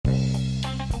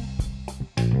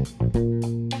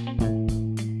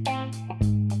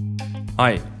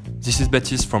Hi, this is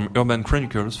Baptiste from Urban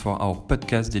Chronicles for our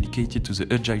podcast dedicated to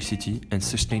the agile city and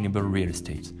sustainable real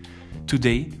estate.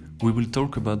 Today, we will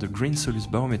talk about the Green Solus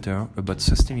Barometer about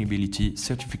sustainability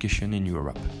certification in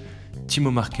Europe.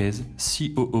 Timo Marquez,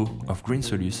 COO of Green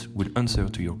Solus, will answer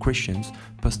to your questions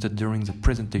posted during the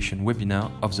presentation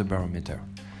webinar of the barometer.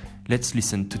 Let's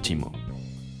listen to Timo.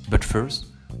 But first,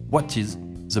 what is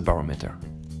the barometer?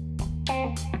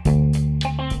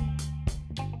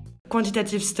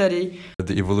 Quantitative study,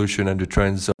 the evolution and the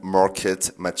trends of market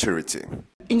maturity,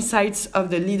 insights of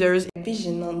the leaders,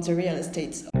 vision on the real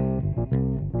estate.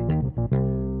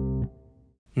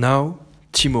 Now,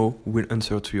 Timo will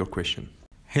answer to your question.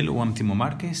 Hello, I'm Timo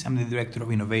Marquez. I'm the Director of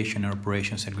Innovation and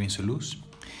Operations at Green Solus.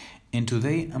 And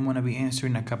today I'm going to be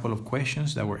answering a couple of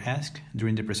questions that were asked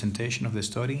during the presentation of the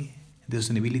study, the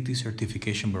Sustainability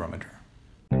Certification Barometer.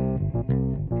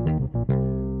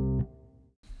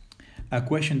 A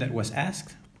question that was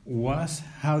asked was,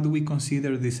 how do we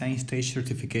consider design stage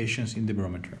certifications in the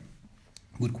barometer?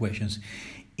 Good questions.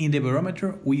 In the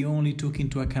barometer, we only took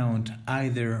into account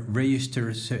either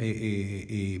registered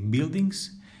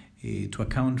buildings to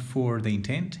account for the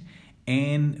intent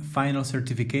and final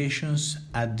certifications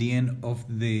at the end of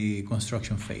the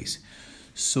construction phase.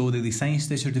 So the design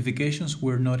stage certifications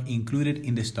were not included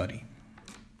in the study.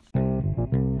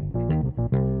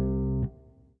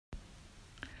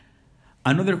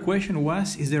 Another question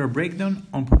was, is there a breakdown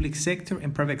on public sector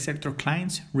and private sector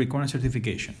clients requiring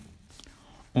certification?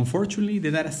 Unfortunately,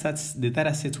 the data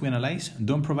sets we analyze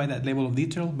don't provide that level of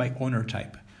detail by owner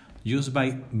type, just by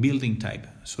building type.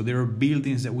 So there are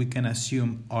buildings that we can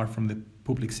assume are from the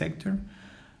public sector,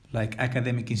 like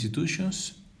academic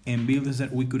institutions, and buildings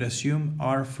that we could assume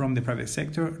are from the private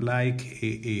sector, like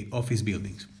office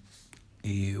buildings.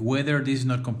 Whether this is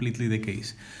not completely the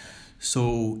case.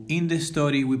 So in the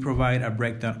study, we provide a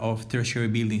breakdown of tertiary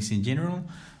buildings in general,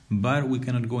 but we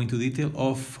cannot go into detail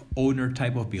of owner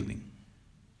type of building.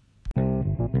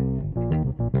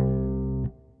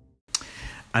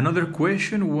 Another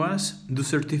question was, do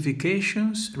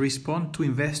certifications respond to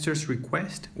investors'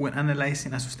 request when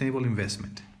analyzing a sustainable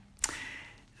investment?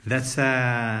 That's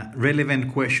a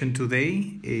relevant question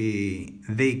today.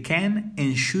 They can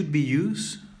and should be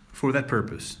used for that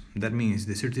purpose. That means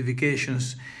the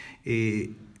certifications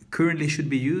currently should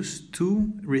be used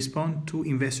to respond to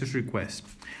investors' requests.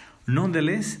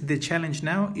 Nonetheless, the challenge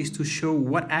now is to show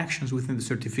what actions within the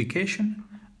certification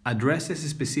addresses a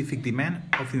specific demand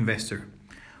of the investor.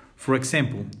 For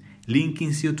example, linking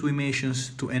CO2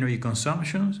 emissions to energy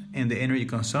consumption, and the energy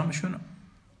consumption,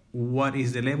 what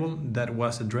is the level that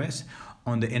was addressed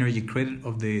on the energy credit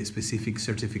of the specific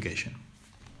certification.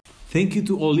 Thank you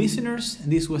to all listeners.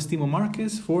 This was Timo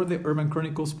Marquez for the Urban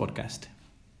Chronicles podcast.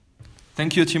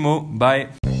 Thank you, Timo. Bye.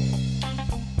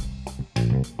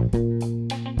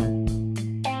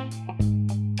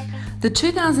 The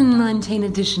 2019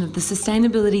 edition of the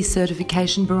Sustainability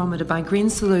Certification Barometer by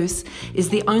Green Solus is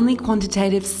the only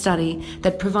quantitative study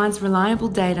that provides reliable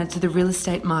data to the real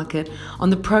estate market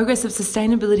on the progress of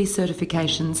sustainability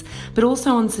certifications, but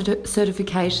also on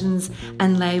certifications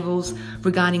and labels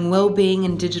regarding well-being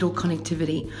and digital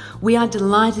connectivity. We are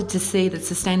delighted to see that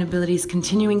sustainability is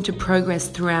continuing to progress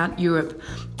throughout Europe.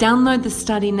 Download the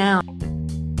study now.